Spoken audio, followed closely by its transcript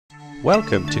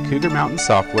Welcome to Cougar Mountain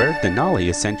Software Denali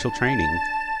Essential Training.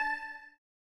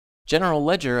 General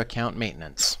Ledger Account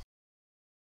Maintenance.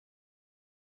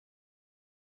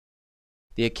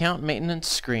 The Account Maintenance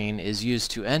screen is used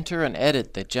to enter and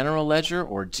edit the General Ledger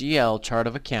or GL chart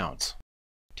of accounts.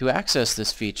 To access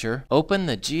this feature, open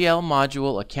the GL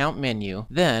module Account menu,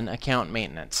 then Account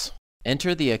Maintenance.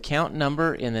 Enter the account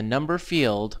number in the number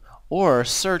field or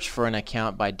search for an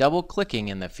account by double-clicking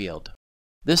in the field.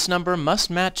 This number must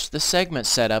match the segment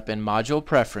setup in Module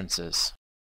Preferences.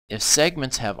 If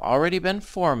segments have already been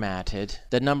formatted,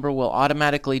 the number will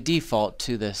automatically default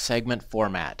to the segment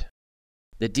format.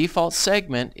 The default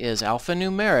segment is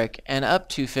alphanumeric and up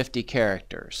to 50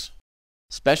 characters.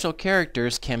 Special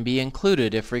characters can be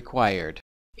included if required.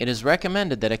 It is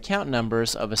recommended that account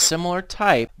numbers of a similar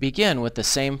type begin with the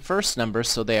same first number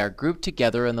so they are grouped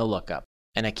together in the lookup.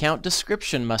 An account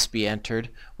description must be entered,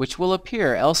 which will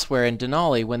appear elsewhere in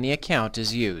Denali when the account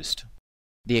is used.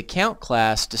 The account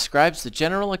class describes the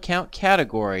general account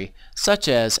category, such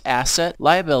as asset,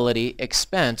 liability,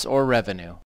 expense, or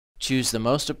revenue. Choose the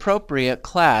most appropriate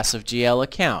class of GL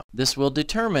account. This will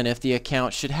determine if the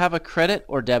account should have a credit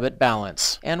or debit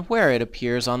balance, and where it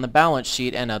appears on the balance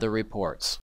sheet and other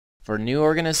reports. For new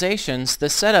organizations, the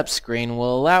setup screen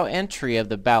will allow entry of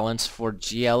the balance for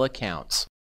GL accounts.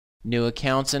 New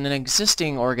accounts in an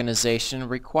existing organization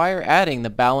require adding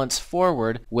the balance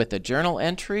forward with a journal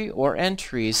entry or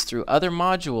entries through other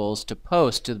modules to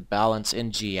post to the balance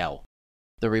in GL.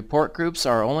 The report groups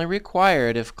are only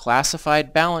required if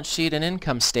classified balance sheet and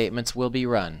income statements will be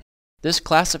run. This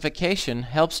classification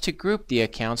helps to group the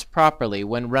accounts properly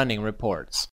when running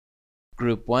reports.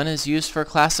 Group 1 is used for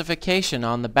classification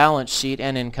on the balance sheet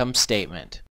and income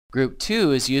statement. Group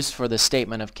 2 is used for the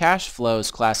statement of cash flows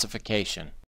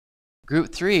classification.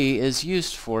 Group 3 is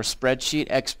used for spreadsheet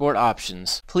export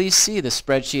options. Please see the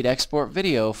spreadsheet export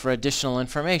video for additional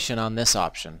information on this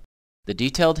option. The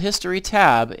Detailed History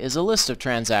tab is a list of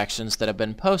transactions that have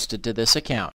been posted to this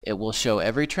account. It will show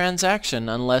every transaction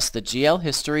unless the GL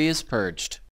history is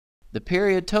purged. The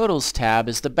Period Totals tab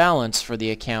is the balance for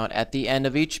the account at the end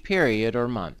of each period or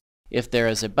month. If there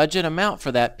is a budget amount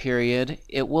for that period,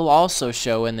 it will also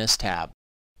show in this tab.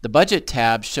 The Budget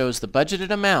tab shows the budgeted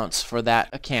amounts for that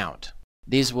account.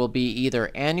 These will be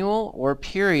either annual or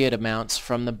period amounts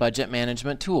from the Budget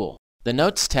Management tool. The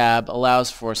Notes tab allows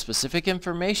for specific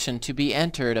information to be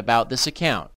entered about this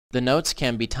account. The notes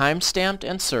can be time-stamped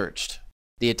and searched.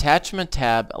 The Attachment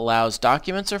tab allows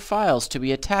documents or files to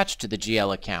be attached to the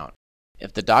GL account.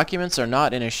 If the documents are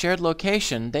not in a shared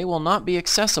location, they will not be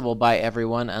accessible by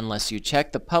everyone unless you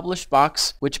check the Publish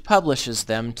box, which publishes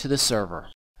them to the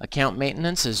server. Account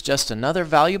maintenance is just another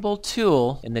valuable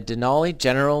tool in the Denali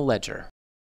General Ledger.